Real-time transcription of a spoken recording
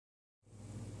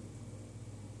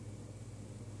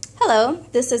Hello,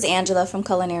 this is Angela from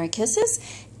Culinary Kisses,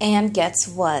 and guess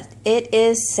what? It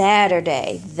is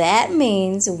Saturday. That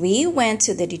means we went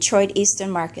to the Detroit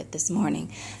Eastern Market this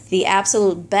morning, the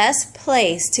absolute best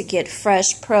place to get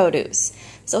fresh produce.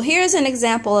 So here's an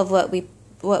example of what we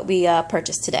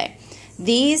purchased today.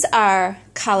 These are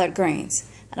collard greens.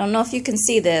 I don't know if you can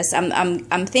see this.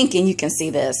 I'm thinking you can see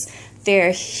this.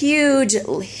 They're huge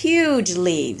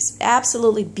leaves,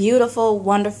 absolutely beautiful,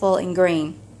 wonderful, and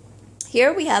green.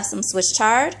 Here we have some Swiss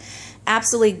chard,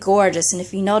 absolutely gorgeous. And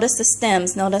if you notice the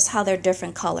stems, notice how they're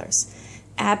different colors.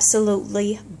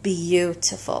 Absolutely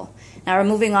beautiful. Now we're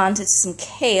moving on to some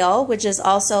kale, which is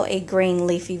also a green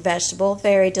leafy vegetable.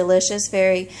 Very delicious,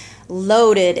 very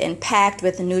loaded and packed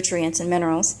with nutrients and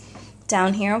minerals.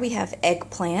 Down here we have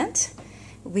eggplant.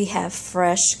 We have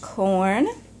fresh corn.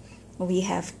 We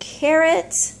have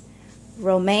carrots,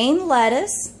 romaine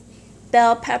lettuce,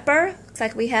 bell pepper. Looks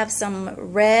like we have some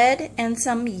red and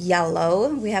some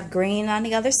yellow. We have green on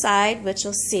the other side, which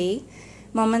you'll see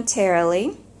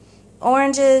momentarily.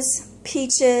 Oranges,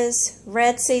 peaches,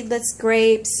 red seedless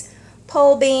grapes,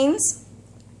 pole beans.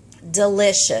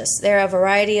 Delicious. They're a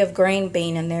variety of green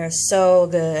bean and they're so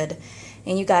good.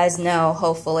 And you guys know,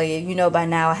 hopefully, you know by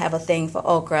now I have a thing for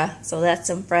okra. So that's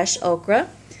some fresh okra.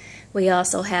 We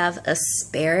also have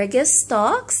asparagus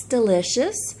stalks,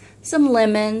 delicious. Some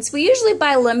lemons. We usually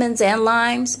buy lemons and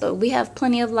limes, but we have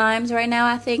plenty of limes right now,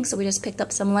 I think, so we just picked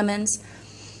up some lemons.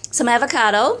 Some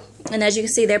avocado, and as you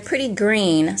can see, they're pretty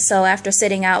green, so after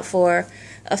sitting out for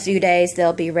a few days,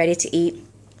 they'll be ready to eat.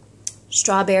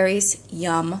 Strawberries,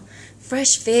 yum.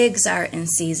 Fresh figs are in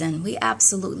season. We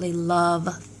absolutely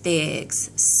love figs.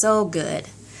 So good.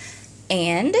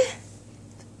 And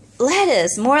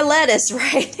lettuce, more lettuce,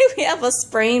 right? We have a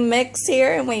spring mix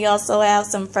here, and we also have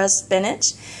some fresh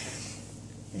spinach.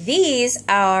 These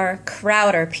are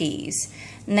Crowder peas.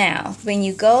 Now, when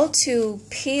you go to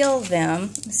peel them,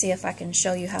 let's see if I can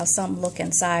show you how some look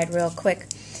inside real quick.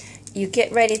 You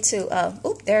get ready to,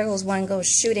 there goes one goes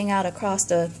shooting out across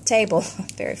the table.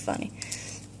 Very funny.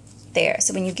 There.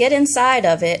 So when you get inside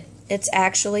of it, it's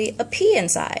actually a pea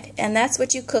inside. And that's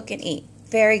what you cook and eat.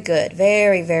 Very good.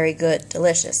 Very, very good.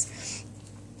 Delicious.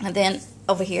 And then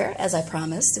over here, as I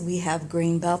promised, we have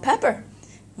green bell pepper.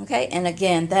 Okay, and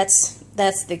again, that's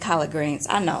the collard greens.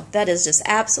 I know, that is just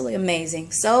absolutely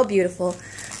amazing. So beautiful.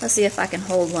 Let's see if I can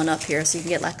hold one up here so you can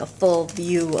get like a full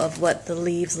view of what the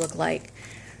leaves look like.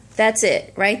 That's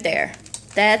it, right there.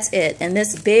 That's it. And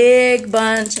this big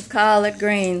bunch of collard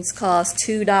greens cost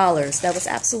 $2. That was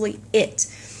absolutely it.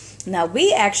 Now,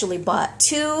 we actually bought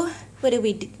what did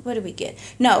we get?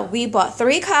 No, we bought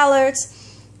 3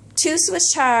 collards, 2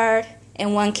 Swiss chard,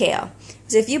 and 1 kale.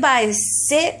 So if you buy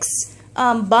 6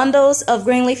 bundles of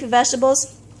green leafy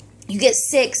vegetables, you get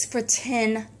 6 for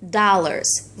 $10,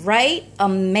 right?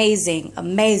 Amazing,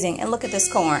 amazing. And look at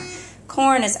this corn.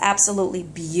 Corn is absolutely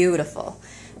beautiful.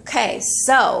 Okay,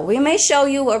 so we may show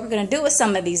you what we're going to do with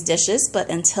some of these dishes, but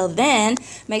until then,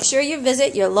 make sure you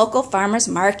visit your local farmer's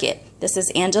market. This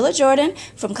is Angela Jordan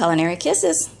from Culinary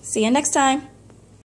Kisses. See you next time.